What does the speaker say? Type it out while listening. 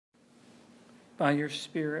by your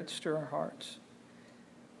Spirit, stir our hearts.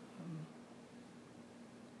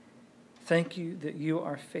 Thank you that you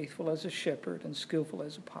are faithful as a shepherd and skillful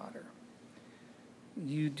as a potter.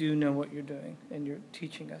 You do know what you're doing, and you're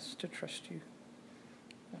teaching us to trust you.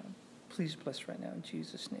 Please bless right now in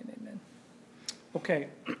Jesus' name, amen. Okay,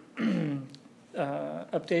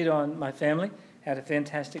 update on my family. Had a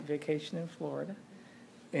fantastic vacation in Florida,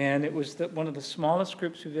 and it was one of the smallest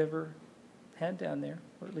groups we've ever had down there,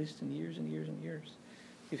 or at least in years and years and years.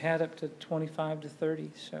 We've had up to 25 to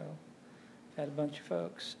 30, so had a bunch of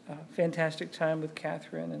folks. Fantastic time with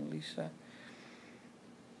Catherine and Lisa.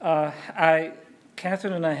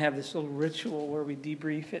 Catherine and I have this little ritual where we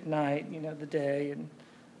debrief at night, the day and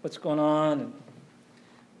what's going on and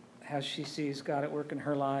how she sees God at work in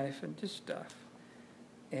her life and just stuff.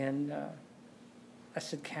 And I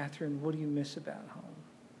said, Catherine, what do you miss about home?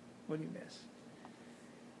 What do you miss?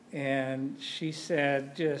 And she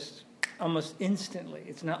said just almost instantly,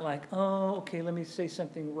 it's not like, oh, okay, let me say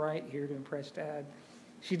something right here to impress Dad.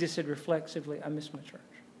 She just said reflexively, I miss my church.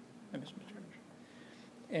 I miss my church.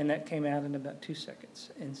 And that came out in about 2 seconds.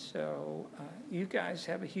 And so you guys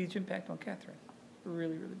have a huge impact on Catherine, a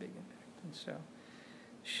really, really big impact. And so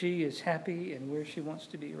she is happy and where she wants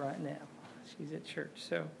to be right now. She's at church.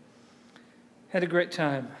 So had a great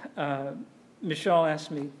time. Michelle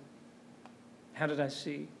asked me, how did I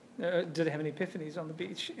see? Did I have any epiphanies on the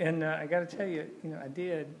beach? And I got to tell you, I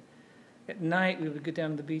did. At night, we would go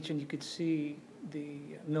down to the beach and you could see the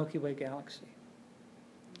Milky Way galaxy.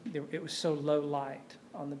 It was so low light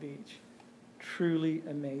on the beach. Truly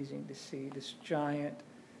amazing to see this giant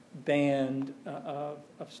band of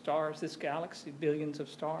stars, this galaxy, billions of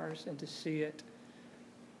stars, and to see it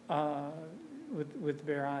with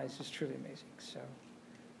bare eyes is truly amazing. So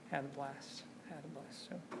had a blast.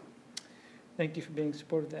 So thank you for being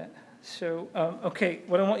supportive of that. So, okay,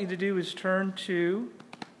 what I want you to do is turn to...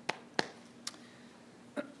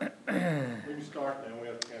 We can start now. We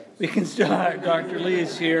have candles. We can start. Dr. Lee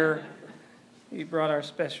is here. He brought our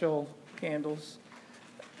special candles.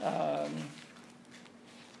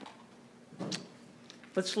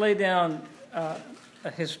 Let's lay down a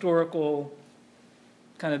historical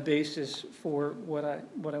kind of basis for what I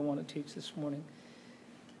want to teach this morning.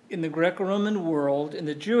 In the Greco-Roman world, in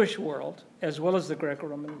the Jewish world, as well as the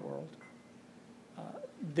Greco-Roman world,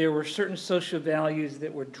 there were certain social values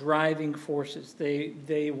that were driving forces.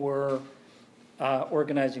 They were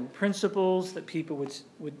organizing principles that people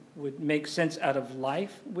would make sense out of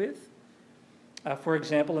life with. For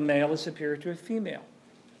example, a male is superior to a female.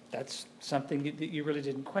 That's something that you really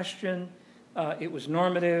didn't question. It was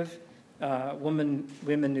normative. Women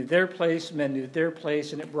knew their place, men knew their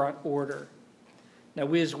place, and it brought order. Now,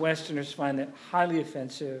 we as Westerners find that highly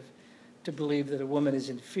offensive to believe that a woman is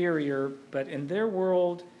inferior, but in their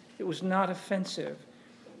world, it was not offensive.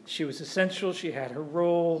 She was essential. She had her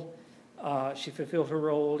role. She fulfilled her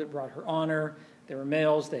role. It brought her honor. There were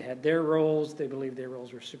males. They had their roles. They believed their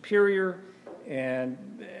roles were superior, and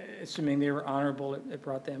assuming they were honorable, it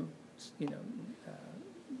brought them,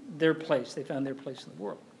 their place. They found their place in the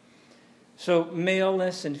world. So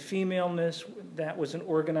maleness and femaleness, that was an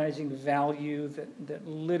organizing value that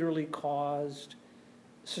literally caused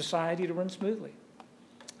society to run smoothly.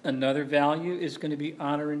 Another value is going to be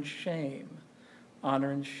honor and shame. Honor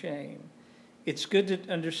and shame. It's good to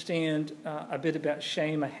understand a bit about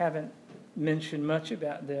shame. I haven't mentioned much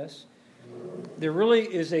about this. There really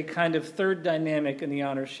is a kind of third dynamic in the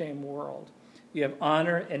honor-shame world. You have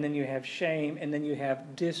honor, and then you have shame, and then you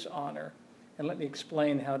have dishonor. And let me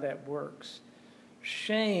explain how that works.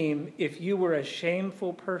 Shame, if you were a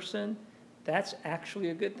shameful person, that's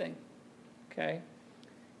actually a good thing, okay?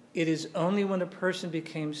 It is only when a person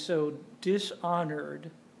became so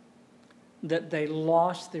dishonored that they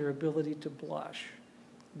lost their ability to blush.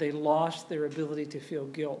 They lost their ability to feel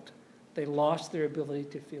guilt. They lost their ability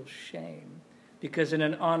to feel shame. Because in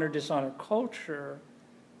an honor-dishonor culture,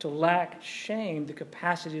 to lack shame, the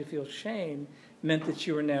capacity to feel shame, meant that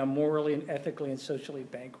you were now morally and ethically and socially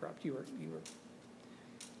bankrupt. You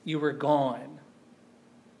were gone.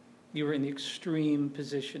 You were in the extreme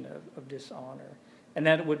position of dishonor. And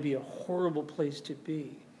that would be a horrible place to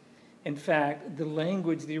be. In fact,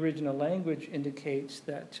 the original language indicates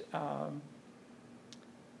that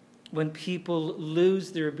when people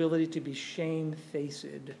lose their ability to be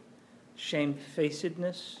shamefacedness,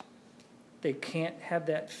 they can't have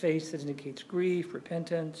that face that indicates grief,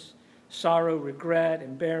 repentance, sorrow, regret,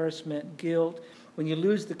 embarrassment, guilt. When you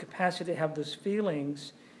lose the capacity to have those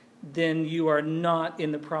feelings, then you are not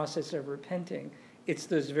in the process of repenting. It's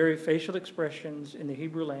those very facial expressions in the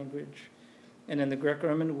Hebrew language and in the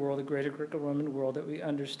Greco-Roman world, the greater Greco-Roman world, that we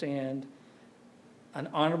understand An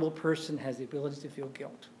honorable person has the ability to feel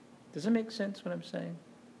guilt. Does it make sense what I'm saying?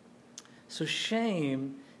 So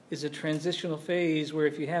shame is a transitional phase where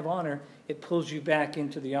if you have honor, it pulls you back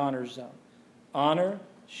into the honor zone. Honor,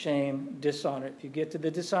 shame, dishonor. If you get to the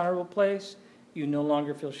dishonorable place, you no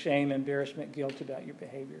longer feel shame, embarrassment, guilt about your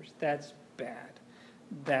behaviors. That's bad.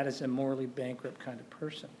 That is a morally bankrupt kind of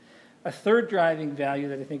person. A third driving value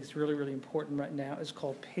that I think is really, really important right now is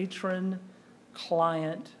called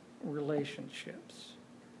patron-client relationships.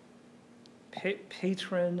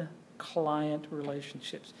 Patron-client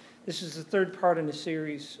relationships. This is the third part in the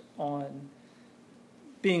series on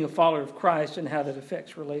being a follower of Christ and how that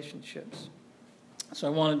affects relationships. So I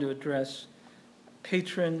wanted to address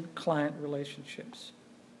patron-client relationships.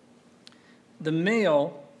 The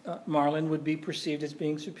male, Marlon, would be perceived as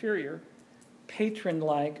being superior,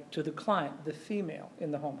 patron-like to the client, the female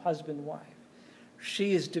in the home, husband, wife.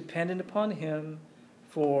 She is dependent upon him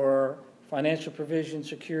for financial provision,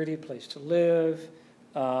 security, place to live.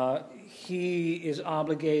 He is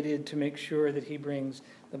obligated to make sure that he brings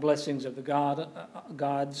the blessings of the gods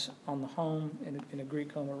on the home, in a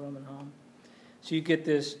Greek home or Roman home. So you get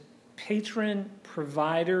this patron,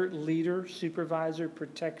 provider, leader, supervisor,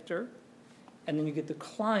 protector, and then you get the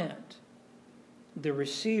client, the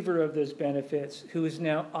receiver of those benefits, who is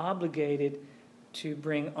now obligated to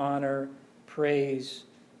bring honor, praise,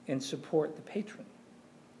 and support the patron.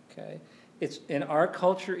 Okay? It's in our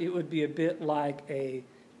culture, it would be a bit like an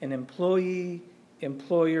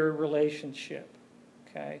employee-employer relationship.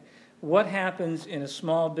 Okay? What happens in a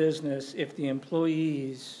small business if the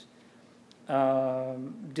employees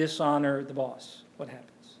dishonor the boss? What happens?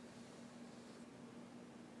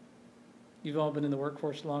 You've all been in the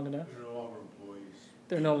workforce long enough. They're no longer employees.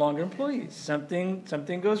 They're no longer employees. Something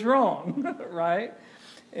goes wrong, right?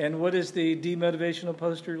 And what is the demotivational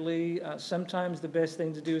poster, Lee? Sometimes the best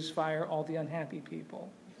thing to do is fire all the unhappy people,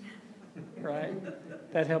 right?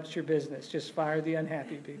 That helps your business. Just fire the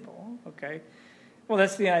unhappy people, okay? Well,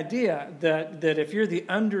 that's the idea, that if you're the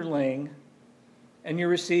underling and you're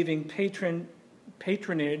receiving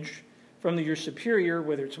patronage from your superior,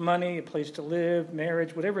 whether it's money, a place to live,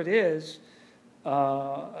 marriage, whatever it is,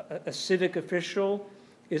 a civic official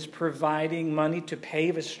is providing money to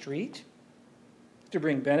pave a street, to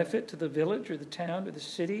bring benefit to the village or the town or the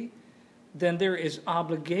city, then there is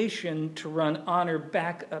obligation to run honor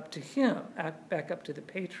back up to him, back up to the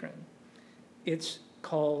patron. It's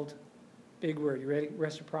called, big word, you ready?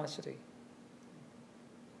 Reciprocity.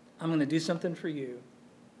 I'm going to do something for you.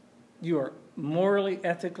 You are morally,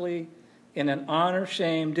 ethically, in an honor,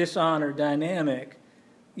 shame, dishonor dynamic,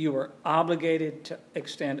 you are obligated to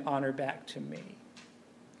extend honor back to me.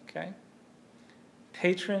 Okay?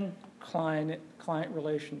 Patron-client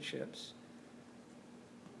relationships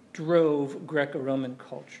drove Greco-Roman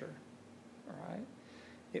culture. All right?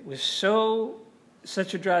 It was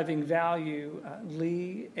such a driving value.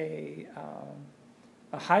 Lee, a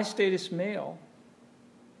high-status male,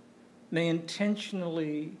 may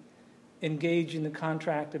intentionally engage in the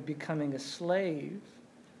contract of becoming a slave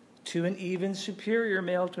to an even superior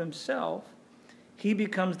male to himself. He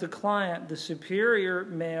becomes the client. The superior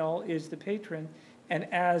male is the patron. And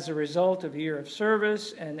as a result of a year of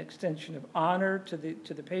service and extension of honor to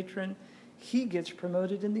the patron, he gets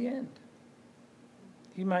promoted in the end.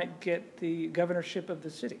 He might get the governorship of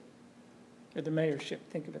the city or the mayorship,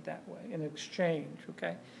 think of it that way, in exchange,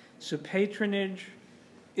 okay? So patronage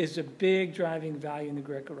is a big driving value in the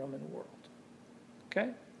Greco-Roman world,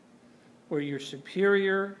 okay? Where your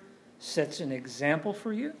superior sets an example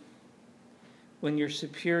for you, when your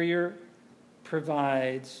superior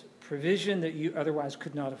provides provision that you otherwise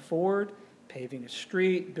could not afford, paving a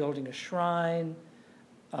street, building a shrine,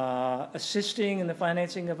 assisting in the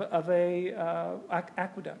financing of a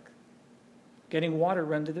aqueduct, getting water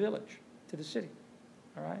run to the village, to the city,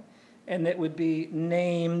 all right? And that would be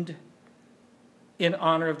named in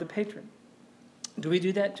honor of the patron. Do we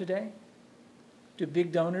do that today? Do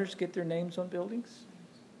big donors get their names on buildings?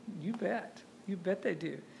 You bet. You bet they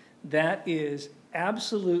do. That is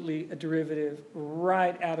absolutely a derivative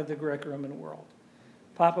right out of the Greco-Roman world.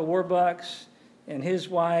 Papa Warbucks and his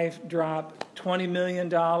wife drop $20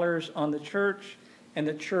 million on the church, and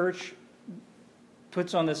the church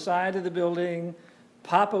puts on the side of the building,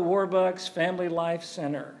 Papa Warbucks Family Life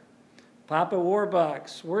Center, Papa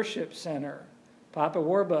Warbucks Worship Center, Papa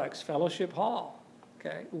Warbucks Fellowship Hall.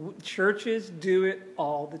 Okay, churches do it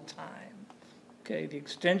all the time. Okay, the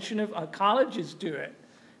extension of colleges do it.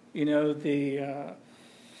 You know, there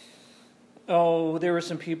were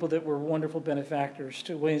some people that were wonderful benefactors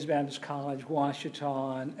to Williams Baptist College,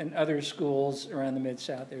 Ouachita, and other schools around the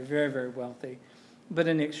Mid-South. They were very, very wealthy. but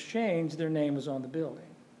in exchange, their name was on the building.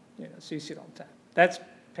 So you see it all the time. That's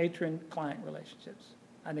patron-client relationships.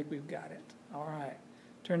 I think we've got it. All right.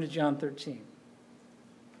 Turn to John 13.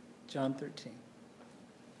 John 13.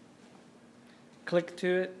 Click to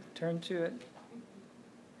it, turn to it.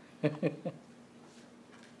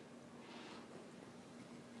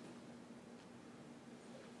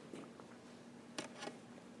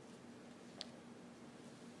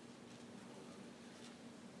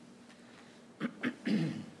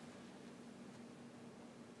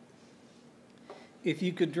 If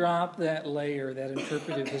you could drop that layer, that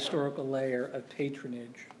interpretive historical layer of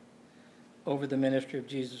patronage over the ministry of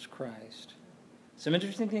Jesus Christ, some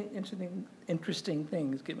interesting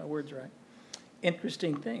things, get my words right,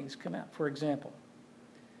 interesting things come out. For example,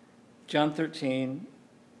 John 13,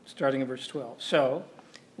 starting in verse 12. So,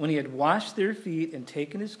 when he had washed their feet and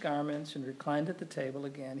taken his garments and reclined at the table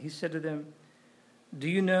again, he said to them, "Do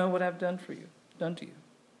you know what I've done to you?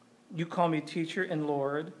 You call me teacher and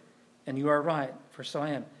Lord, and you are right, for so I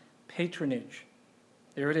am." Patronage.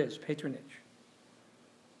 There it is, patronage.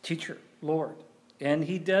 Teacher, Lord. And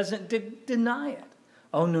he doesn't deny it.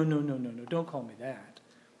 Oh, no, don't call me that.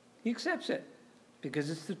 He accepts it because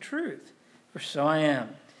it's the truth. For so I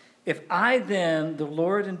am. If I then, the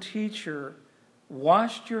Lord and teacher,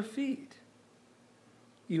 washed your feet,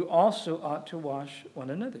 you also ought to wash one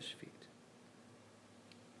another's feet.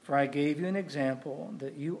 For I gave you an example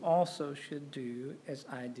that you also should do as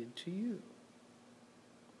I did to you.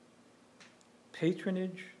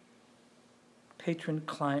 Patronage,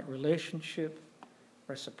 patron-client relationship,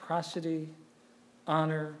 reciprocity,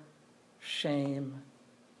 honor, shame,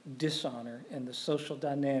 dishonor, and the social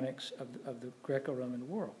dynamics of the Greco-Roman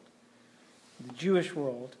world. The Jewish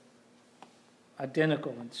world,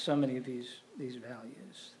 identical in so many of these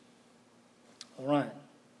values. All right.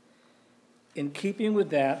 In keeping with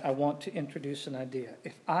that, I want to introduce an idea.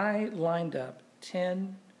 If I lined up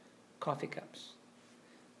 10 coffee cups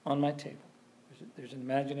on my table, there's an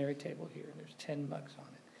imaginary table here, and there's 10 mugs on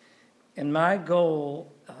it. And my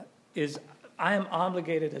goal is I am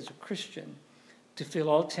obligated as a Christian to fill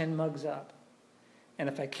all 10 mugs up. And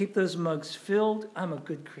if I keep those mugs filled, I'm a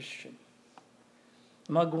good Christian.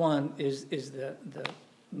 Mug 1 is the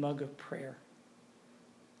mug of prayer.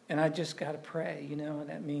 And I just got to pray, and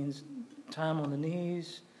that means time on the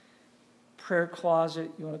knees, prayer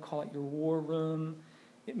closet, you want to call it your war room.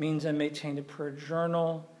 It means I maintain a prayer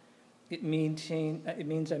journal. It means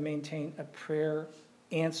I maintain a prayer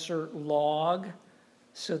answer log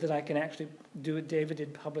so that I can actually do what David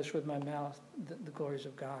did, publish with my mouth the glories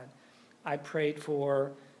of God. I prayed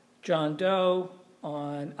for John Doe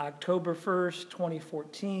on October 1st,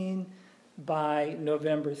 2014. By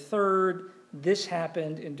November 3rd, this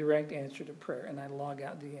happened in direct answer to prayer, and I log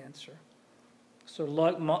out the answer. So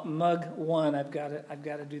mug 1, I've got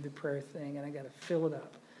to do the prayer thing, and I got to fill it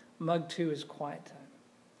up. Mug 2 is quiet time,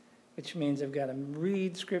 which means I've got to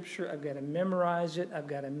read Scripture, I've got to memorize it, I've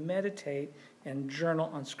got to meditate and journal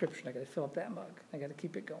on Scripture. I got to fill up that mug. I got to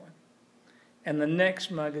keep it going. And the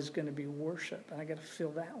next mug is going to be worship, and I got to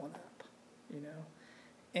fill that one up,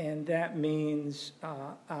 And that means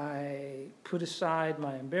I put aside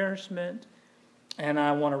my embarrassment, and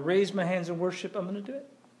I want to raise my hands in worship. I'm going to do it.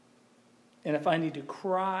 And if I need to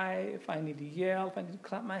cry, if I need to yell, if I need to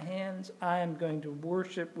clap my hands, I am going to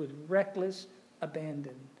worship with reckless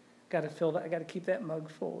abandon. Got to fill that. I got to keep that mug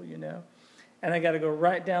full, And I got to go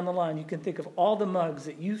right down the line. You can think of all the mugs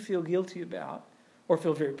that you feel guilty about, or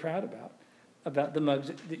feel very proud about the mugs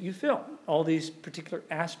that you fill. All these particular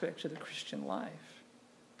aspects of the Christian life.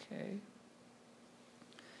 Okay.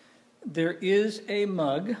 There is a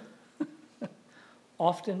mug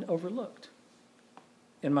often overlooked,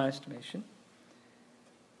 in my estimation,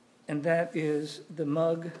 and that is the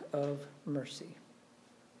mug of mercy.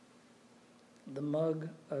 The mug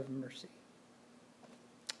of mercy.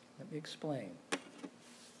 Let me explain.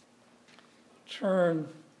 Turn,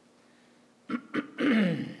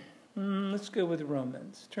 let's go with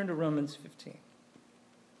Romans. Turn to Romans 15.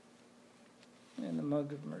 And the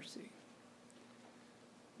mug of mercy.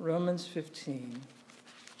 Romans 15.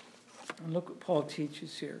 And look what Paul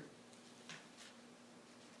teaches here.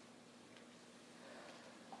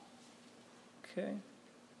 Okay.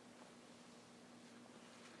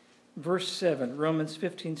 Verse 7, Romans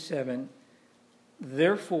 15:7.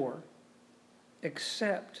 Therefore,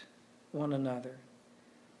 accept one another,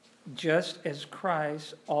 just as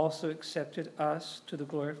Christ also accepted us to the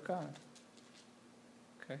glory of God.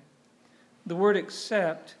 Okay. The word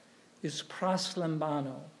accept is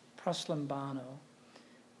proslambano,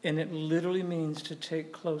 and it literally means to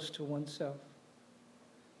take close to oneself.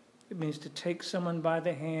 It means to take someone by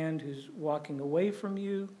the hand who's walking away from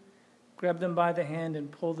you, grab them by the hand and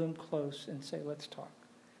pull them close and say, let's talk.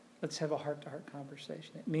 Let's have a heart-to-heart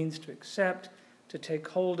conversation. It means to accept, to take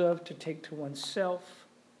hold of, to take to oneself.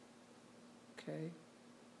 Okay?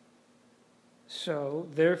 So,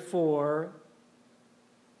 therefore,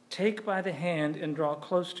 take by the hand and draw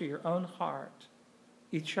close to your own heart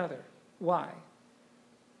each other. Why?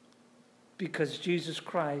 Because Jesus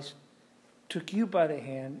Christ took you by the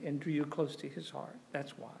hand and drew you close to his heart.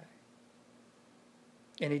 That's why.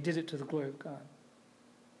 And he did it to the glory of God.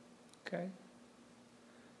 Okay?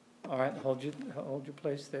 All right, hold your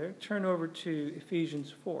place there. Turn over to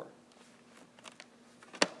Ephesians 4.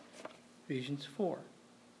 Ephesians 4.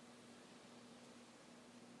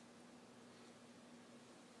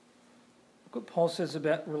 Look what Paul says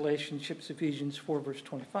about relationships, Ephesians 4, verse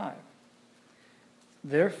 25.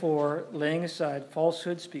 Therefore, laying aside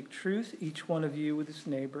falsehood, speak truth, each one of you with his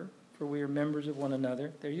neighbor, for we are members of one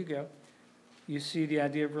another. There you go. You see the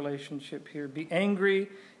idea of relationship here. Be angry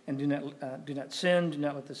and do not sin. Do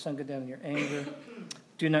not let the sun go down in your anger.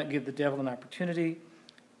 Do not give the devil an opportunity.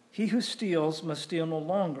 He who steals must steal no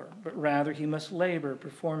longer, but rather he must labor,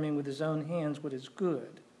 performing with his own hands what is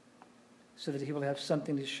good, so that he will have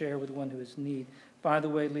something to share with one who is in need. By the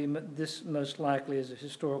way, Lee, this most likely is a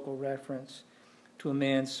historical reference to a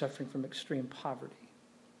man suffering from extreme poverty,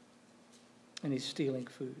 and he's stealing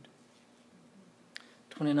food.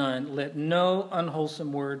 29, let no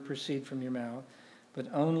unwholesome word proceed from your mouth, but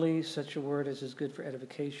only such a word as is good for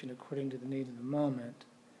edification according to the need of the moment,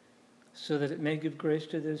 so that it may give grace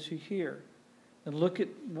to those who hear. And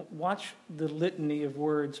watch the litany of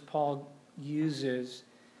words Paul uses,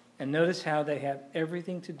 and notice how they have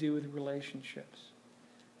everything to do with relationships.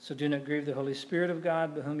 So do not grieve the Holy Spirit of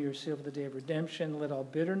God, by whom you are sealed for the day of redemption. Let all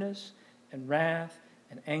bitterness and wrath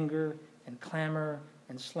and anger and clamor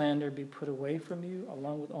and slander be put away from you,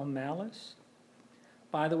 along with all malice.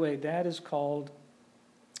 By the way, that is called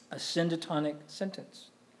a syntotonic sentence.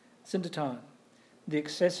 Syntoton, the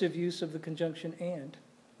excessive use of the conjunction and.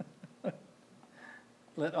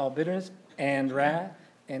 Let all bitterness and wrath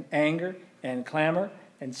and anger and clamor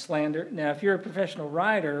and slander. Now, if you're a professional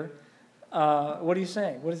writer, what are you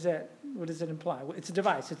saying? What does it imply? It's a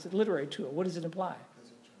device. It's a literary tool. What does it imply?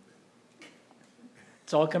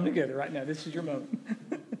 It's all come together right now. This is your moment.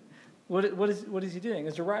 What is he doing?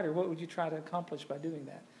 As a writer, what would you try to accomplish by doing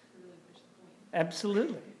that?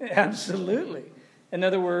 Absolutely. Absolutely. In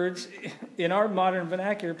other words, in our modern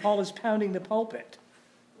vernacular, Paul is pounding the pulpit.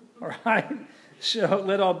 All right? So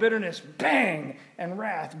let all bitterness, bang, and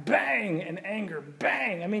wrath, bang, and anger,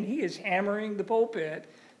 bang. I mean, he is hammering the pulpit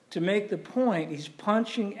to make the point. He's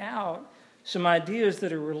punching out some ideas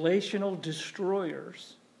that are relational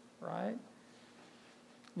destroyers, right?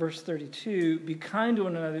 Verse 32, be kind to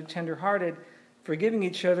one another, tenderhearted, forgiving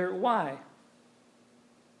each other. Why?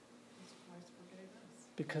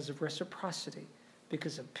 Because of reciprocity,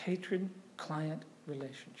 because of patron-client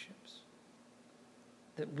relationships.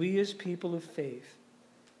 That we as people of faith,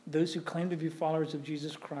 those who claim to be followers of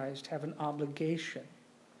Jesus Christ, have an obligation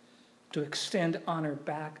to extend honor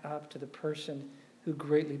back up to the person who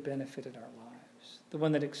greatly benefited our lives, the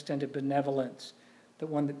one that extended benevolence, the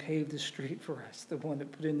one that paved the street for us, the one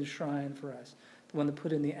that put in the shrine for us, the one that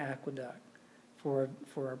put in the aqueduct for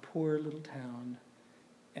our poor little town.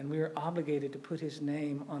 And we are obligated to put his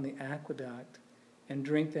name on the aqueduct and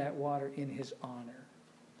drink that water in his honor.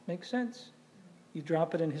 Make sense? You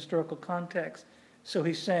drop it in historical context. So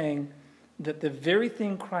he's saying that the very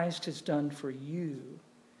thing Christ has done for you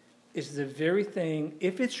is the very thing,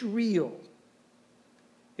 if it's real,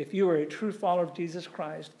 if you are a true follower of Jesus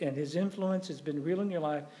Christ and his influence has been real in your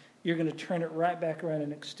life, you're going to turn it right back around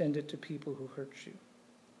and extend it to people who hurt you.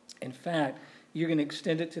 In fact, you're going to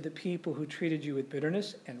extend it to the people who treated you with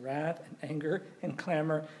bitterness and wrath and anger and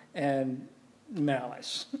clamor and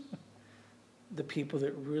malice. The people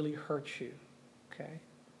that really hurt you. Okay?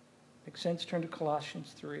 Makes sense? Turn to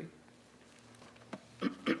Colossians 3.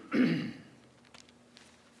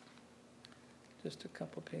 Just a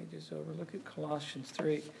couple pages over. Look at Colossians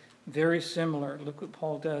 3. Very similar. Look what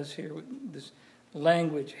Paul does here with this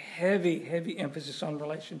language. Heavy, heavy emphasis on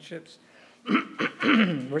relationships.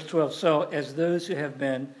 Verse 12. So, as those who have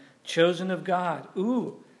been chosen of God.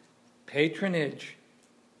 Patronage.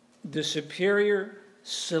 The superior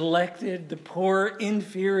selected the poor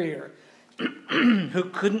inferior who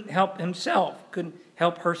couldn't help himself, couldn't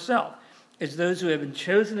help herself. As those who have been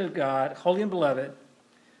chosen of God, holy and beloved,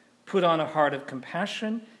 put on a heart of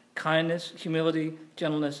compassion, kindness, humility,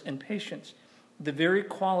 gentleness, and patience. The very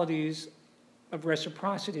qualities of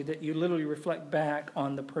reciprocity that you literally reflect back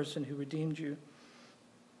on the person who redeemed you.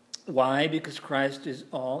 Why? Because Christ is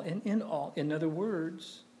all and in all. In other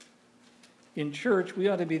words, in church, we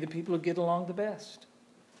ought to be the people who get along the best,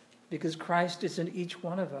 because Christ is in each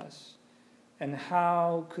one of us. And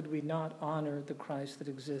how could we not honor the Christ that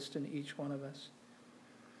exists in each one of us?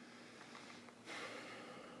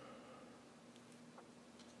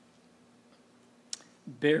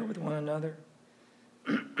 Bear with one another,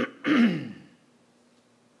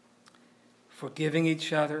 forgiving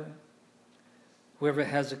each other. Whoever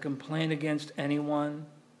has a complaint against anyone,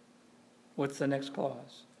 what's the next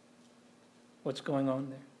clause? What's going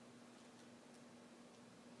on there?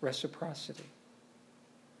 Reciprocity.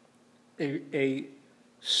 A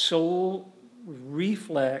soul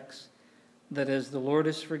reflex that as the Lord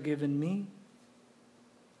has forgiven me,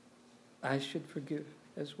 I should forgive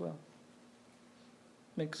as well.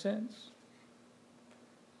 Make sense?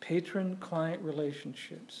 Patron-client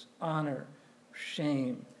relationships, honor,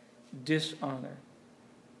 shame, dishonor.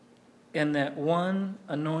 And that one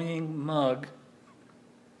annoying mug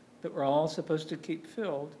that we're all supposed to keep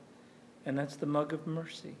filled, and that's the mug of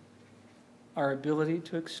mercy. Our ability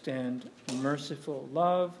to extend merciful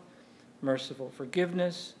love, merciful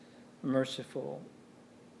forgiveness, merciful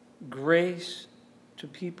grace to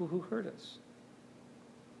people who hurt us.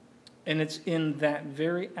 And it's in that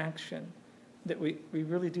very action that we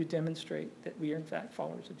really do demonstrate that we are in fact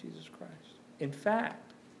followers of Jesus Christ. In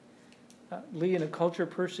fact, Lee, in a culture of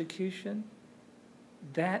persecution,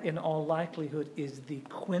 that in all likelihood is the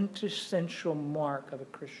quintessential mark of a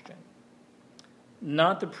Christian.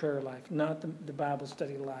 Not the prayer life, not the Bible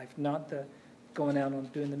study life, not the going out on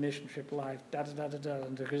doing the mission trip life, da-da-da-da-da,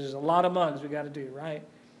 because there's a lot of mugs we got to do, right?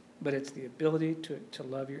 But it's the ability to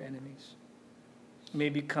love your enemies. May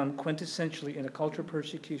become quintessentially, in a culture of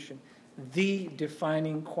persecution, the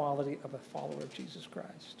defining quality of a follower of Jesus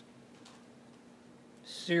Christ.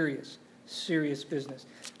 Serious, serious business.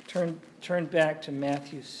 Turn back to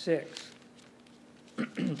Matthew 6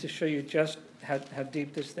 to show you just how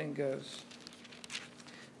deep this thing goes.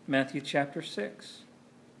 Matthew chapter 6,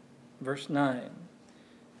 verse 9.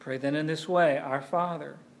 Pray then in this way, Our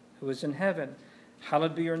Father, who is in heaven,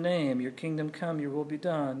 hallowed be your name, your kingdom come, your will be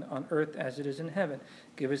done on earth as it is in heaven.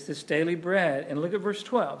 Give us this daily bread. And look at verse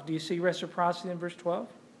 12. Do you see reciprocity in verse 12?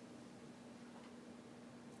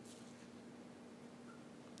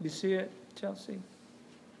 Do you see it, Chelsea?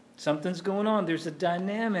 Something's going on. There's a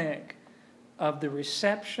dynamic of the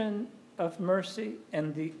reception of mercy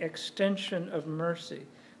and the extension of mercy.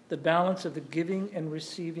 The balance of the giving and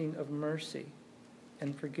receiving of mercy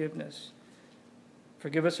and forgiveness.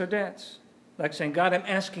 Forgive us our debts. Like saying, God, I'm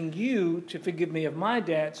asking you to forgive me of my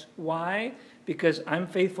debts. Why? Because I'm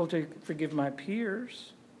faithful to forgive my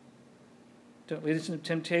peers. Don't lead us into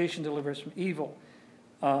temptation, deliver us from evil.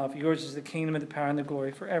 For yours is the kingdom and the power and the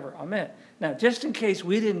glory forever. Amen. Now, just in case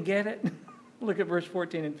we didn't get it, look at verse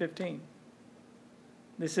 14 and 15.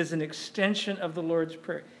 This is an extension of the Lord's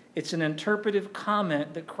Prayer. It's an interpretive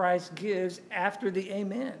comment that Christ gives after the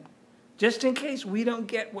amen. Just in case we don't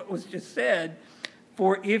get what was just said,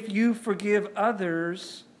 for if you forgive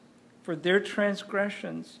others for their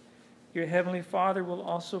transgressions, your heavenly Father will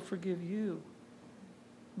also forgive you.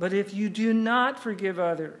 But if you do not forgive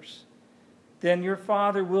others, then your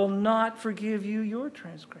Father will not forgive you your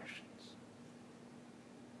transgressions.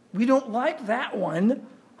 We don't like that one.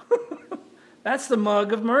 That's the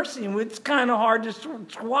mug of mercy, and it's kind of hard to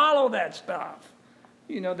swallow that stuff.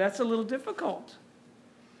 You know, that's a little difficult.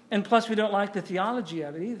 And plus, we don't like the theology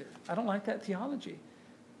of it either. I don't like that theology.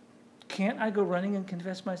 Can't I go running and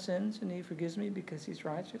confess my sins and he forgives me because he's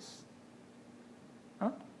righteous?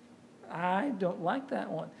 Huh? I don't like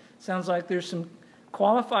that one. Sounds like there's some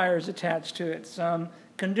qualifiers attached to it, some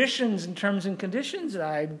conditions and terms and conditions that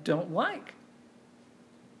I don't like.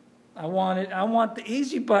 I want the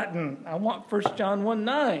easy button. I want 1 John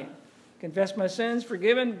 1:9. Confess my sins,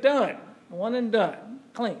 forgiven, done. One and done.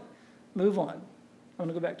 Clean. Move on. I'm going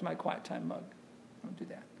to go back to my quiet time mug. I'm going to do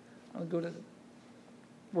that. I'm going to go to the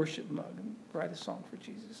worship mug and write a song for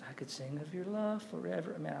Jesus. I could sing of your love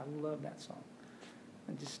forever. Man, I love that song.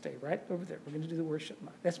 And just stay right over there. We're going to do the worship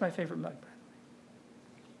mug. That's my favorite mug, by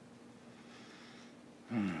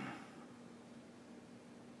the way.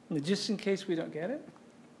 And just in case we don't get it,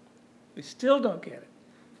 we still don't get it.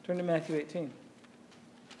 Turn to Matthew 18.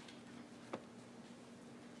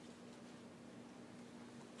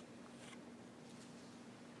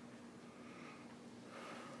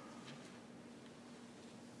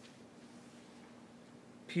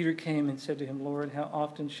 Peter came and said to him, Lord, how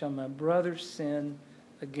often shall my brother sin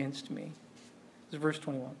against me? This is verse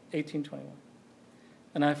 21, 18:21.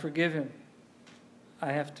 And I forgive him.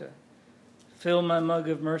 I have to Fill my mug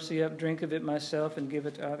of mercy up, drink of it myself, and give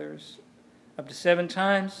it to others. Up to 7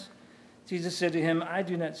 times. Jesus said to him, I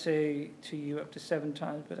do not say to you up to 7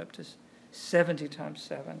 times, but up to 70 times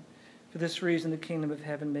 7. For this reason, the kingdom of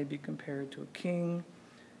heaven may be compared to a king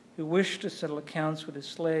who wished to settle accounts with his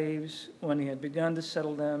slaves. When he had begun to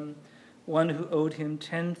settle them, one who owed him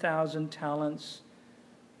 10,000 talents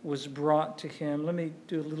was brought to him. Let me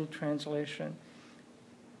do a little translation.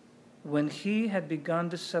 When he had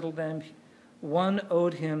begun to settle them, one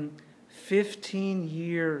owed him 15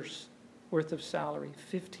 years worth of salary.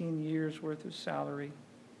 15 years worth of salary.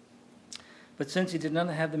 But since he did not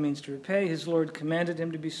have the means to repay, his Lord commanded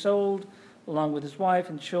him to be sold along with his wife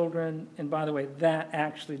and children. And by the way, that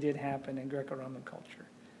actually did happen in Greco-Roman culture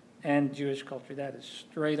and Jewish culture. That is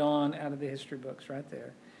straight on out of the history books right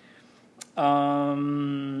there.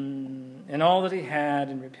 And all that he had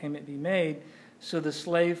in repayment be made. So the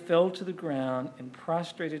slave fell to the ground and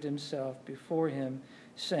prostrated himself before him,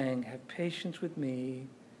 saying, have patience with me,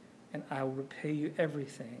 and I will repay you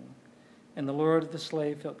everything. And the Lord of the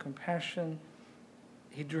slave felt compassion.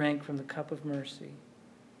 He drank from the cup of mercy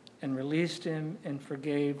and released him and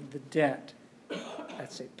forgave the debt.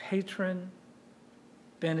 That's a patron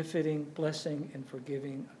benefiting, blessing, and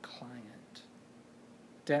forgiving a client.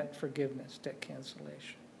 Debt forgiveness, debt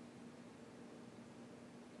cancellation.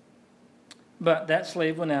 But that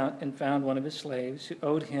slave went out and found one of his slaves who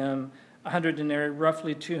owed him 100 denarii,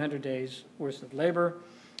 roughly 200 days' worth of labor.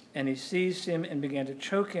 And he seized him and began to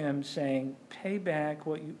choke him, saying, pay back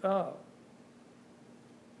what you owe.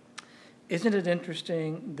 Isn't it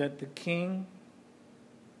interesting that the king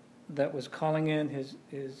that was calling in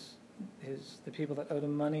the people that owed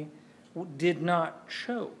him money did not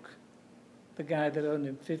choke the guy that owed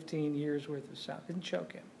him 15 years worth of salary? Didn't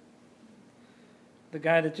choke him. The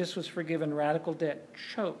guy that just was forgiven radical debt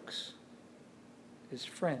chokes his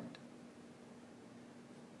friend.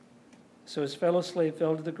 So his fellow slave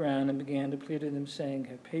fell to the ground and began to plead with him, saying,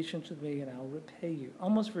 have patience with me and I'll repay you.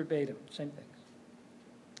 Almost verbatim, same things.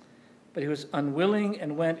 But he was unwilling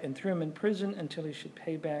and went and threw him in prison until he should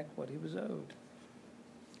pay back what he was owed.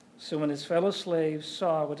 So when his fellow slaves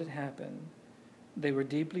saw what had happened, they were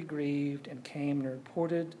deeply grieved and came and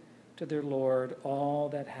reported to their Lord all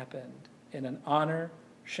that happened. In an honor,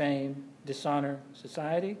 shame, dishonor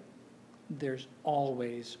society, there's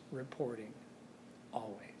always reporting.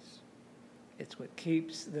 Always. It's what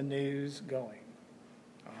keeps the news going.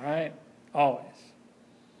 All right? Always.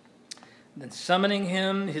 Then summoning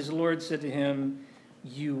him, his Lord said to him,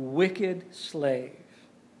 you wicked slave,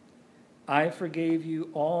 I forgave you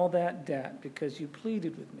all that debt because you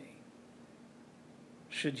pleaded with me.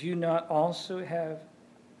 Should you not also have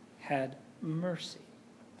had mercy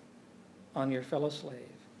on your fellow slave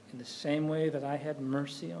in the same way that I had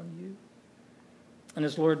mercy on you? And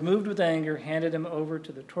his Lord, moved with anger, handed him over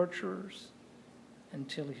to the torturers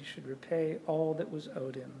until he should repay all that was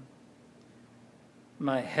owed him.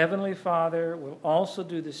 My heavenly Father will also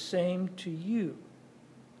do the same to you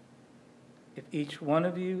if each one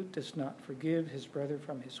of you does not forgive his brother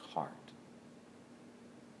from his heart.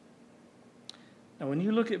 Now, when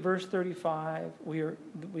you look at verse 35,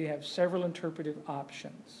 we have several interpretive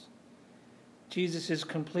options. Jesus is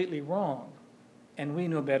completely wrong, and we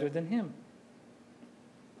know better than him.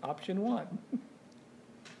 Option 1,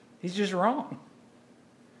 he's just wrong.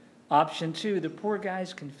 Option 2, the poor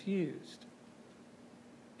guy's confused,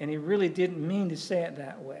 and he really didn't mean to say it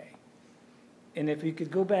that way. And if he could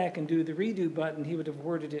go back and do the redo button, he would have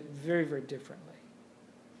worded it very, very differently.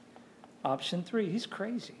 Option 3, he's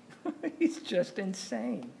crazy. He's just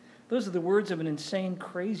insane. Those are the words of an insane,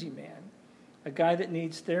 crazy man. A guy that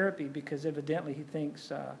needs therapy because evidently he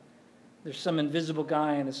thinks there's some invisible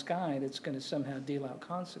guy in the sky that's going to somehow deal out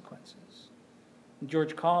consequences. And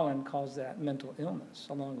George Carlin calls that mental illness,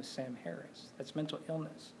 along with Sam Harris. That's mental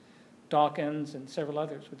illness. Dawkins and several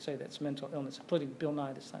others would say that's mental illness, including Bill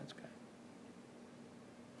Nye, the science guy.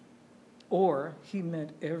 Or he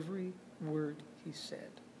meant every word he said.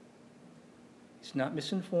 He's not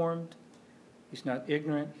misinformed. He's not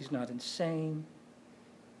ignorant. He's not insane.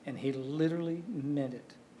 And he literally meant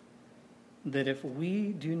it. That if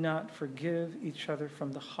we do not forgive each other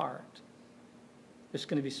from the heart, there's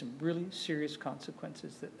going to be some really serious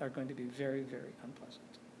consequences that are going to be very, very unpleasant.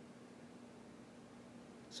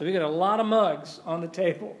 So we got a lot of mugs on the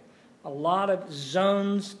table, a lot of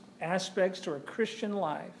zones, aspects to our Christian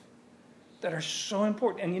life that are so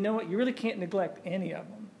important. And you know what? You really can't neglect any of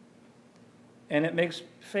them. And it makes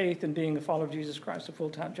faith in being a follower of Jesus Christ a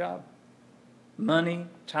full-time job. Money,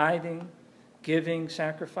 tithing, giving,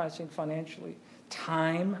 sacrificing financially,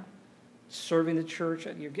 time serving the church.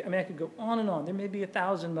 I mean, I could go on and on. There may be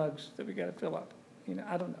 1,000 mugs that we got to fill up.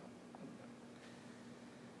 I don't know.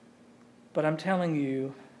 But I'm telling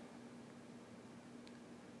you,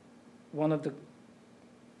 one of the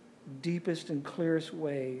deepest and clearest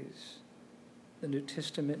ways the New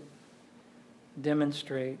Testament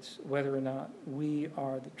demonstrates whether or not we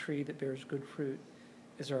are the tree that bears good fruit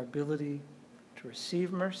is our ability to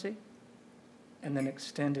receive mercy and then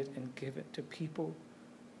extend it and give it to people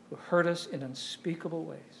who hurt us in unspeakable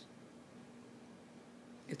ways.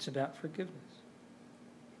 It's about forgiveness.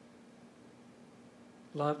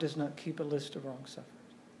 Love does not keep a list of wrong suffered.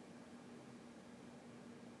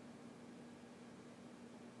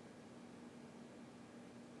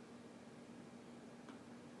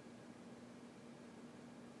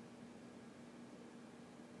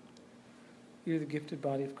 You're the gifted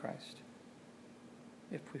body of Christ.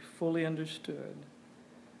 If we fully understood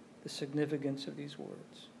the significance of these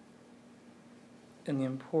words and the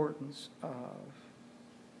importance of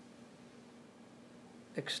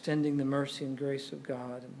extending the mercy and grace of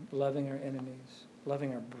God and loving our enemies,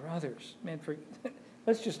 loving our brothers. Man,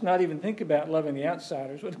 let's just not even think about loving the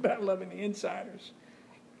outsiders. What about loving the insiders?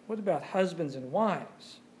 What about husbands and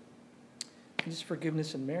wives? And just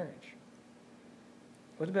forgiveness in marriage.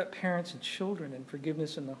 What about parents and children and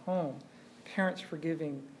forgiveness in the home? Parents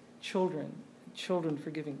forgiving children, children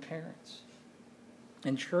forgiving parents.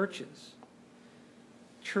 And churches,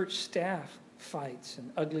 church staff fights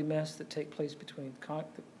and ugly mess that take place between the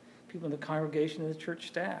people in the congregation and the church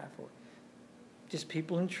staff, or just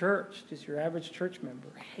people in church, just your average church member,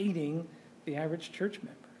 hating the average church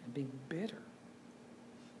member and being bitter.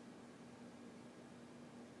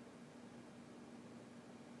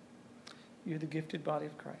 You're the gifted body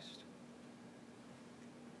of Christ.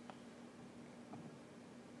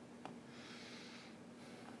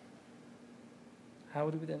 How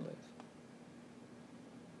would we then live?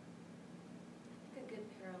 A good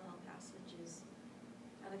parallel passage is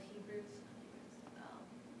out of Hebrews,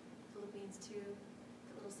 Philippians 2,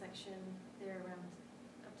 the little section there around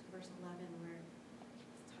up to verse 11 where it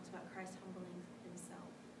talks about Christ humbling himself.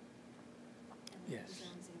 And Yes. His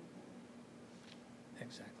own example.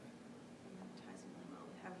 Exactly. And that ties in really well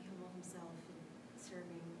with how he humbled himself in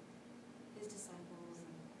serving his disciples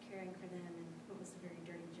and caring for them in what was a very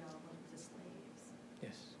dirty job of the slaves.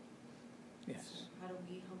 Yes. Yes. So how do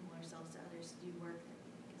we humble ourselves to others to do work that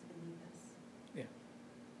we think is beneath us?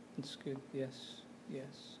 That's good. Yes.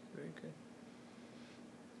 Yes. Very good.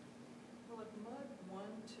 Well, if mud 1,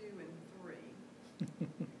 2, and 3,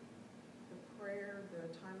 the prayer,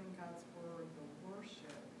 the time in God's Word, the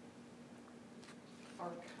worship,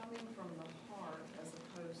 are coming from the heart as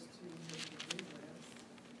opposed to your to-do list,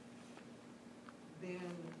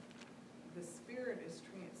 then the Spirit is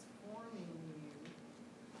transforming you,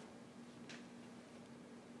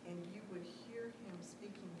 and you would hear Him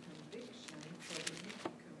speaking conviction so that you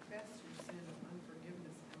can confess your sin of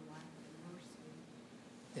unforgiveness and lack of mercy.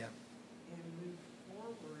 Yeah. And move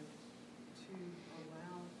forward to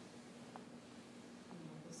allow,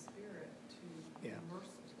 the Spirit to be Yeah.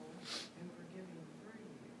 merciful and forgiving through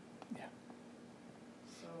you. Yeah.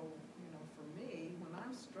 So, for me, when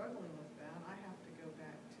I'm struggling with that, I have to go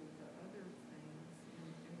back to the other things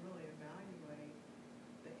and really evaluate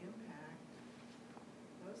the impact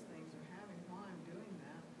those things are having while I'm doing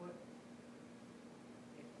that.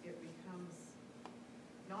 It becomes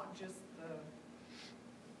not just the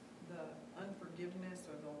unforgiveness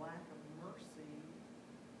or the lack of mercy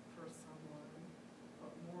for someone, but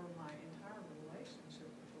more my entire relationship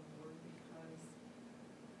with the Lord, because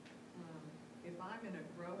if I'm in a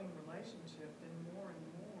growing relationship, then more and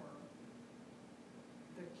more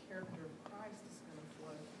the character of Christ is going to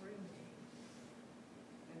flow through me.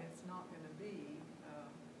 And it's not going to be,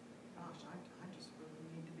 I just really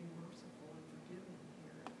need to be merciful and forgiving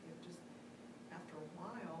here. It just, after a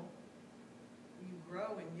while, you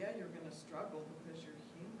grow, and you're going to struggle because you're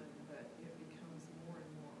human, but it becomes more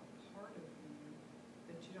and more a part of you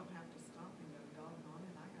that you don't have to stop and go, doggone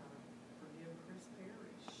it, I got to forgive Chris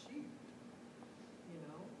Perry. Shoot.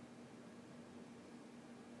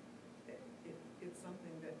 It's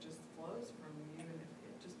something that just flows from you, and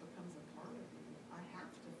it just becomes a part of you. I have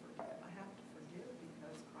to forgive. I have to forgive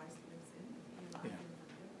because Christ lives in me, and I Yeah. can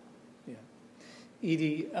forgive. Yeah.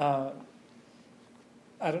 Edie,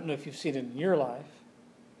 I don't know if you've seen it in your life,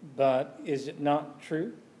 but is it not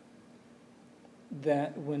true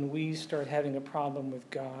that when we start having a problem with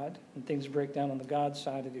God and things break down on the God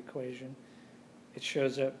side of the equation, it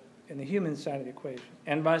shows up in the human side of the equation,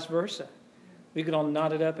 and vice versa? We could all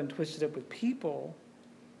knot it up and twist it up with people,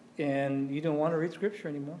 and you don't want to read Scripture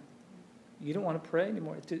anymore. You don't want to pray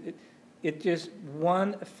anymore. It just,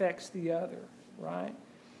 one affects the other, right?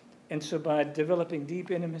 And so by developing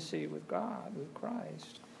deep intimacy with God, with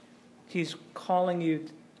Christ, he's calling you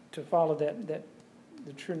to follow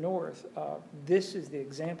the true north. This is the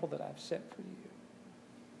example that I've set for you.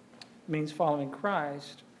 It means following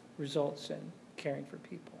Christ results in caring for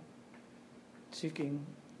people, seeking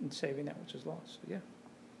and saving that which is lost. So, yeah.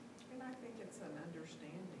 And I think it's an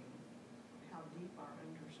understanding, how deep our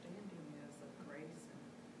understanding is of grace and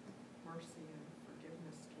mercy and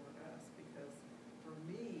forgiveness toward us. Because for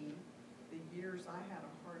me, the years I had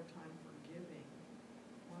a hard time forgiving,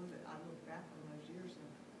 one that I look back on those years and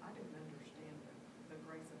I didn't understand the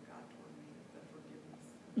grace of God toward me, the forgiveness.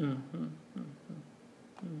 Mm-hmm.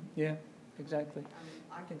 Mm-hmm. Yeah, exactly. I mean,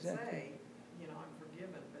 I can Exactly. say, I'm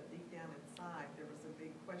forgiven, but deep down inside, there was a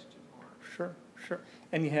big question mark. Sure, sure.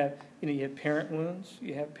 And you have parent wounds.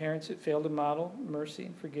 You have parents that fail to model mercy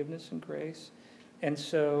and forgiveness and grace. And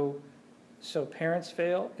so parents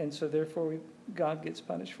fail, and so therefore God gets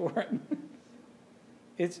punished for it.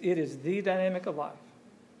 It is the dynamic of life.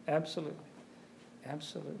 Absolutely.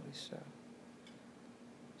 Absolutely so.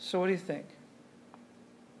 So what do you think?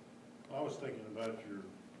 I was thinking about your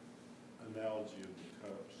analogy of the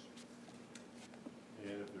cups.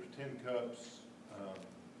 And if there's 10 cups,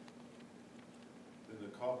 then the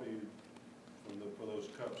coffee for those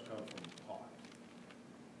cups come from the pot.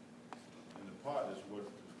 And the pot is what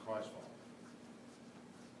is Christ following.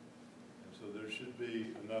 And so there should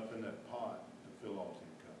be enough in that pot to fill all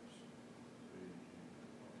 10 cups.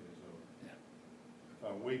 So if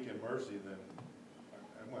I'm weak in mercy, then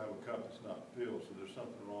I'm going to have a cup that's not filled, so there's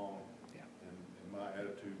something wrong in my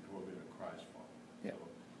attitude toward being a Christ follower. Yeah.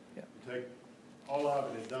 So Yeah. you take all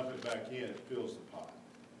of it and dump it back in, it fills the pot.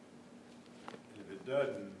 And if it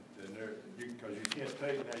doesn't, then because you can't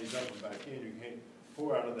take it now, you dump it back in, you can't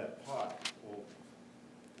pour out of that pot. Well,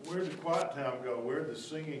 where'd the quiet time go? Where'd the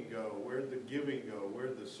singing go? Where'd the giving go?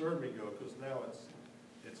 Where'd the serving go? Because now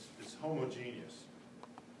it's homogeneous.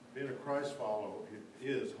 Being a Christ follower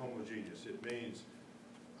is homogeneous. It means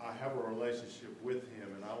I have a relationship with him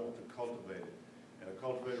and I want to cultivate it. And a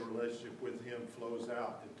cultivated relationship with him flows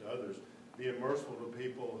out into others. Being merciful to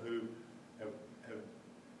people who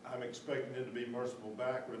I'm expecting them to be merciful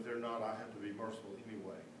back, or if they're not, I have to be merciful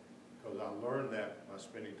anyway. Because I learned that by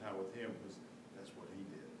spending time with him, because that's what he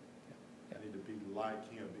did. Yeah. I need to be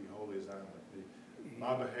like him, be holy as I am.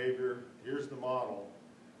 My behavior, here's the model,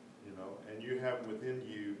 and you have within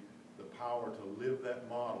you the power to live that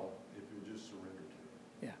model if you just surrender to it.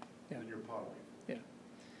 Yeah. Yeah. Then you're part of it.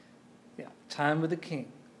 Yeah. Time with the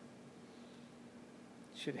King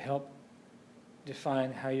should help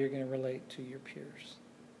define how you're going to relate to your peers.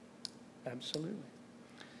 Absolutely.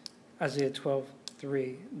 Isaiah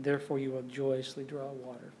 12:3, therefore you will joyously draw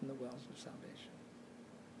water from the wells of salvation.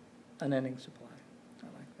 Unending supply. I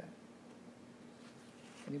like that.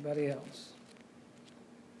 Anybody else?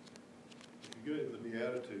 If you go to the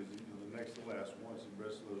Beatitudes, the next to last one is the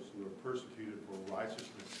rest of those who are persecuted for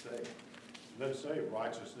righteousness' sake. It doesn't say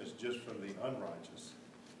righteousness just from the unrighteous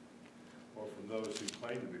or from those who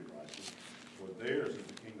claim to be righteous. For theirs is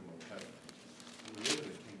the kingdom of heaven. We live in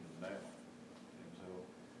the kingdom now. And so,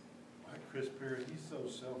 like Chris Perry, he's so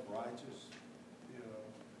self-righteous,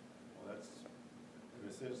 well, that's, in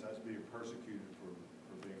a sense, that's being persecuted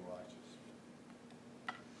for being righteous.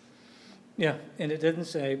 Yeah, and it doesn't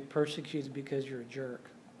say persecuted because you're a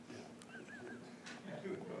jerk.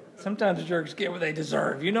 Sometimes jerks get what they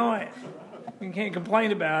deserve. You know it. You can't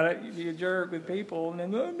complain about it. You be a jerk with people, and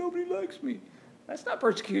then, nobody likes me. That's not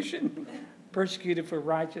persecution. Persecuted for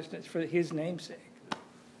righteousness, for his name's sake.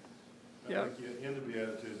 I think in the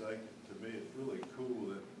Beatitudes, to me, it's really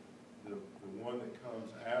cool that the one that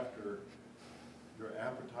comes after your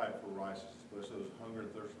appetite for righteousness, blessed those hunger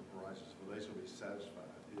and thirst for righteousness, for they shall be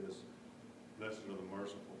satisfied, is blessed are the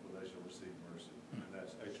merciful, for they shall receive mercy. And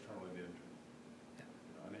that's externally and internally.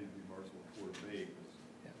 I need to be merciful toward me, because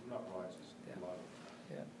I'm not righteous a lot of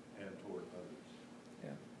the time, and toward others.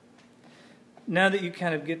 Now that you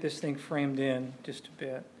kind of get this thing framed in just a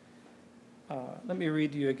bit, let me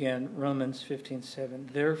read to you again Romans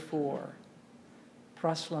 15:7. Therefore,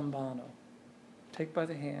 proslambano, take by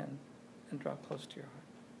the hand and draw close to your heart.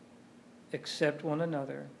 Accept one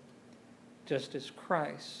another, just as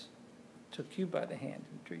Christ took you by the hand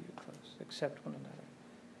and drew you close. Accept one another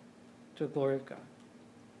to the glory of God.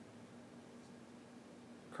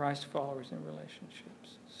 Christ followers in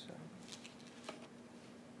relationships. So,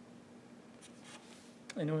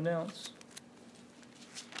 anyone else?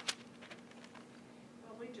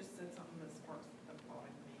 Well, we just said something that sparks a thought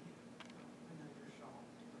in me. I know you're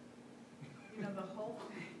shocked. The whole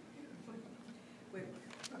thing with,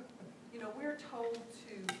 we're told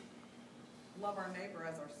to love our neighbor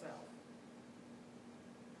as ourselves.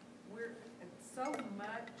 So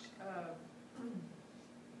much of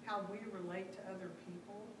how we relate to other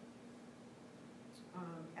people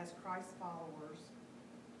as Christ followers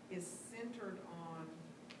is centered on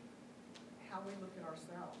how we look at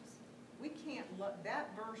ourselves. We can't love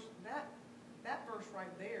that verse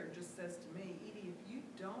right there just says to me, Edie, if you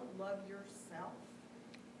don't love yourself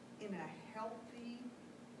in a healthy,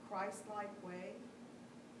 Christ-like way,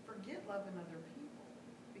 forget loving other people,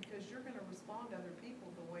 because you're going to respond to other people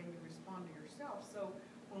the way you respond to yourself. So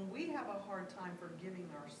when we have a hard time forgiving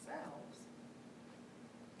ourselves,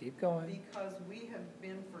 Keep going. because we have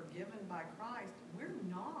been forgiven by Christ, we're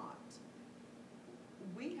not.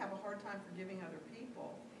 We have a hard time forgiving other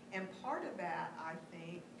people. And part of that, I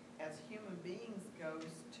think, as human beings goes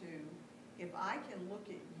to, if I can look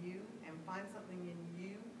at you and find something in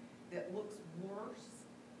you that looks worse,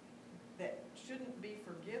 that shouldn't be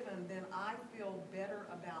forgiven, then I feel better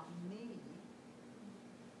about me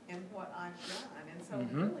and what I've done. And so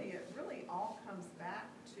it really all comes back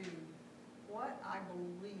to what I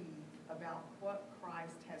believe about what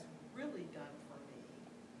Christ has really done for me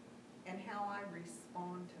and how I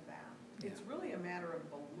respond to that. Yeah. It's really a matter of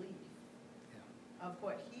belief of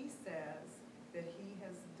what he says that he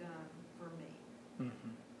has done for me.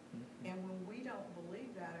 And when we don't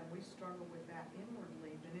believe that and we struggle with that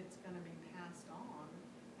inwardly, then it's going to be passed on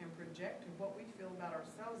and projected. What we feel about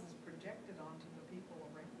ourselves is projected onto the people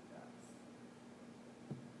around us.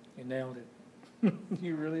 You nailed it.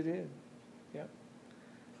 You really did. Yep.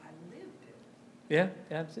 I lived it. Yeah,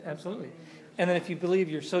 for so absolutely. many years. And then if you believe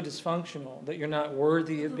you're so dysfunctional that you're not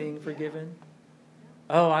worthy of being Yeah. forgiven,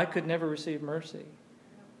 oh, I could never receive mercy.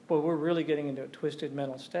 Well, we're really getting into a twisted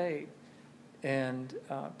mental state, and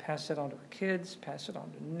pass that on to our kids, pass it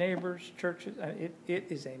on to neighbors, churches. It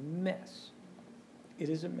is a mess. It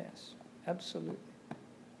is a mess. Absolutely.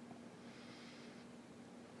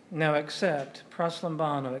 Now accept,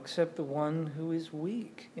 proslambano, accept the one who is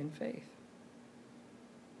weak in faith,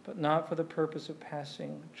 but not for the purpose of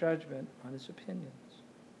passing judgment on his opinions.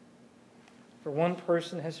 For one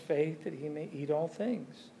person has faith that he may eat all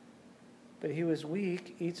things, but he who is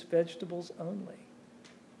weak eats vegetables only.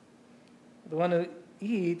 The one who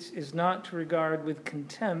eats is not to regard with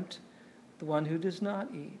contempt the one who does not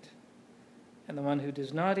eat. And the one who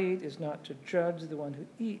does not eat is not to judge the one who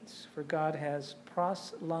eats, for God has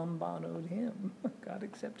proslambanoed him. God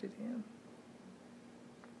accepted him.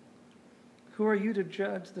 Who are you to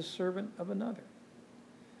judge the servant of another?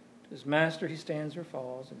 To his master he stands or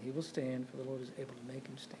falls, and he will stand, for the Lord is able to make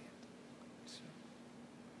him stand. So,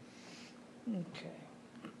 okay.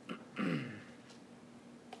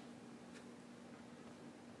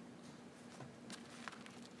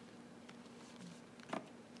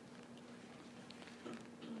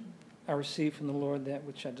 I received from the Lord that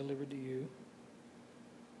which I delivered to you,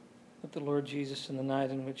 that the Lord Jesus, in the night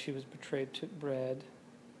in which he was betrayed, took bread.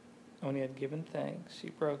 When he had given thanks, he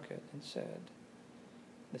broke it and said,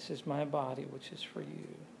 "This is my body, which is for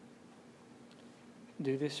you.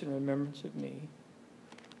 Do this in remembrance of me."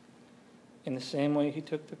 In the same way, he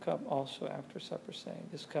took the cup also after supper, saying,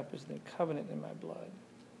 "This cup is the covenant in my blood.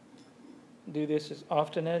 Do this as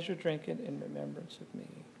often as you drink it in remembrance of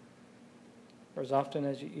me. For as often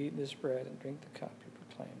as you eat this bread and drink the cup, you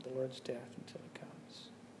proclaim the Lord's death until he comes."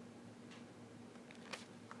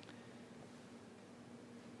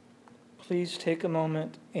 Please take a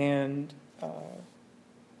moment and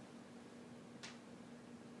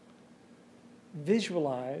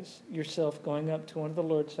visualize yourself going up to one of the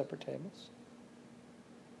Lord's Supper tables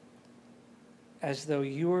as though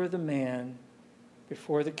you are the man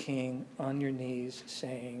before the king on your knees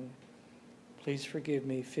saying, "Please forgive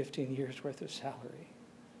me 15 years worth of salary.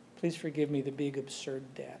 Please forgive me the big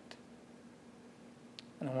absurd debt."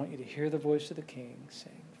 And I want you to hear the voice of the king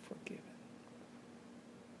saying, "Forgiven."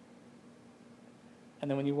 And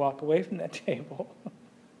then when you walk away from that table,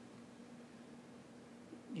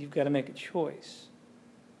 you've got to make a choice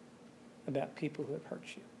about people who have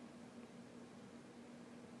hurt you.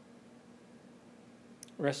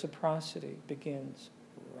 Reciprocity begins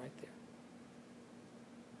right there.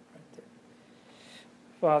 Right there.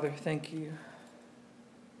 Father, thank you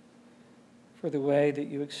for the way that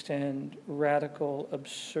you extend radical,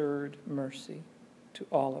 absurd mercy to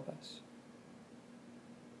all of us.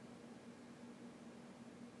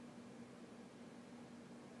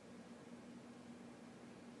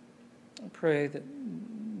 I pray that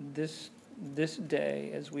this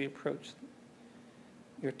day, as we approach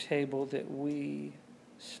your table, that we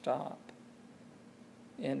stop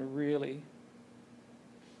and really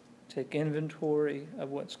take inventory of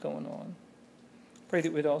what's going on. Pray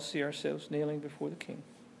that we'd all see ourselves kneeling before the King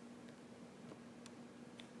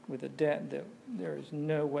with a debt that there is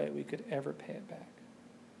no way we could ever pay it back.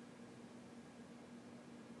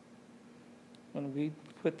 When we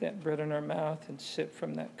put that bread in our mouth and sip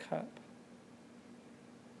from that cup,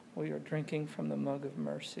 we are drinking from the mug of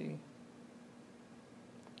mercy,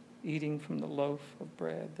 eating from the loaf of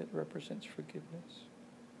bread that represents forgiveness.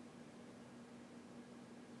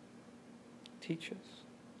 Teach us.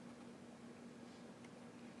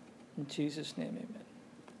 In Jesus' name, amen.